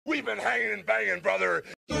been hanging and banging, brother.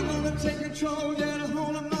 I'm gonna take control, get a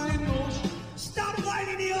hold of my emotion. Stop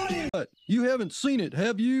fighting the audience. You haven't seen it,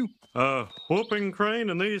 have you? Whooping crane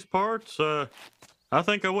in these parts? I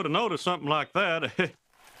think I would have noticed something like that.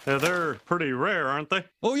 They're pretty rare, aren't they?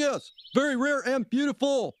 Oh, yes. Very rare and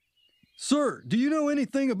beautiful. Sir, do you know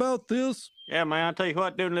anything about this? Yeah, man, I'll tell you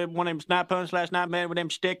what, doing one of them snipe hunts last night, man, with them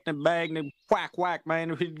sticks in the bag and them whack,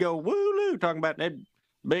 man, we'd go woo-loo, talking about that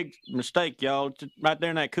big mistake, y'all, just right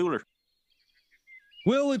there in that cooler.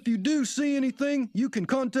 Well, if you do see anything, you can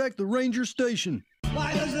contact the ranger station.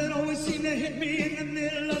 Why does it always seem to hit me in the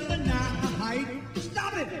middle of the night?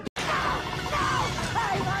 Stop it! No!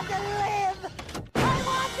 I want to live! I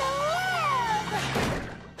want to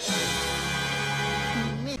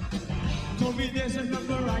live! Told me there's a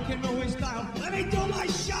number I can always dial. Let me do my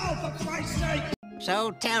show, for Christ's sake!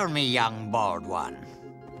 So tell me, young bald one,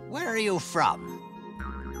 where are you from?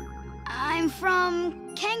 I'm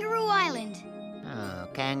from Kangaroo Island. Oh,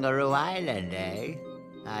 Kangaroo Island, eh?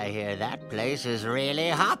 I hear that place is really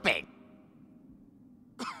hopping.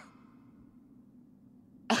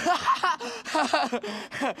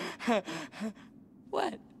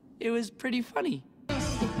 What? It was pretty funny.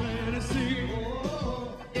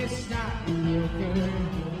 It's not real good.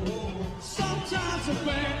 Sometimes a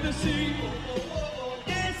fantasy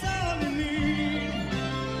is all you need.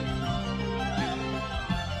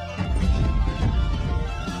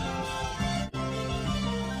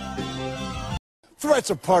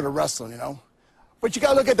 Threats are part of wrestling, you know? But you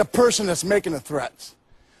gotta look at the person that's making the threats.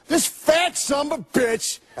 This fat son of a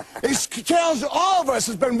bitch is challenging all of us,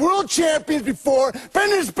 has been world champions before, been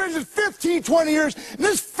in this business 15, 20 years, and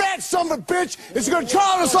this fat son of a bitch is gonna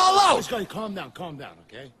challenge us all out. Calm down,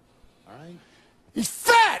 okay? All right? He's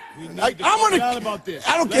fat! I'm gonna... About this.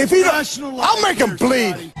 I don't care if he don't... I'll make him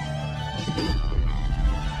bleed.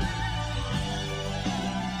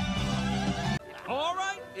 All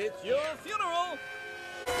right, it's your funeral.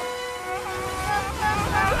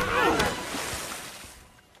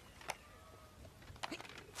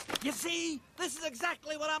 You see? This is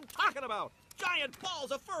exactly what I'm talking about. Giant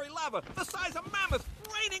balls of furry lava, the size of mammoths,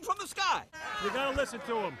 raining from the sky. You gotta listen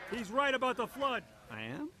to him. He's right about the flood. I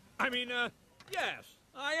am? I mean, yes,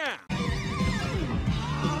 I am.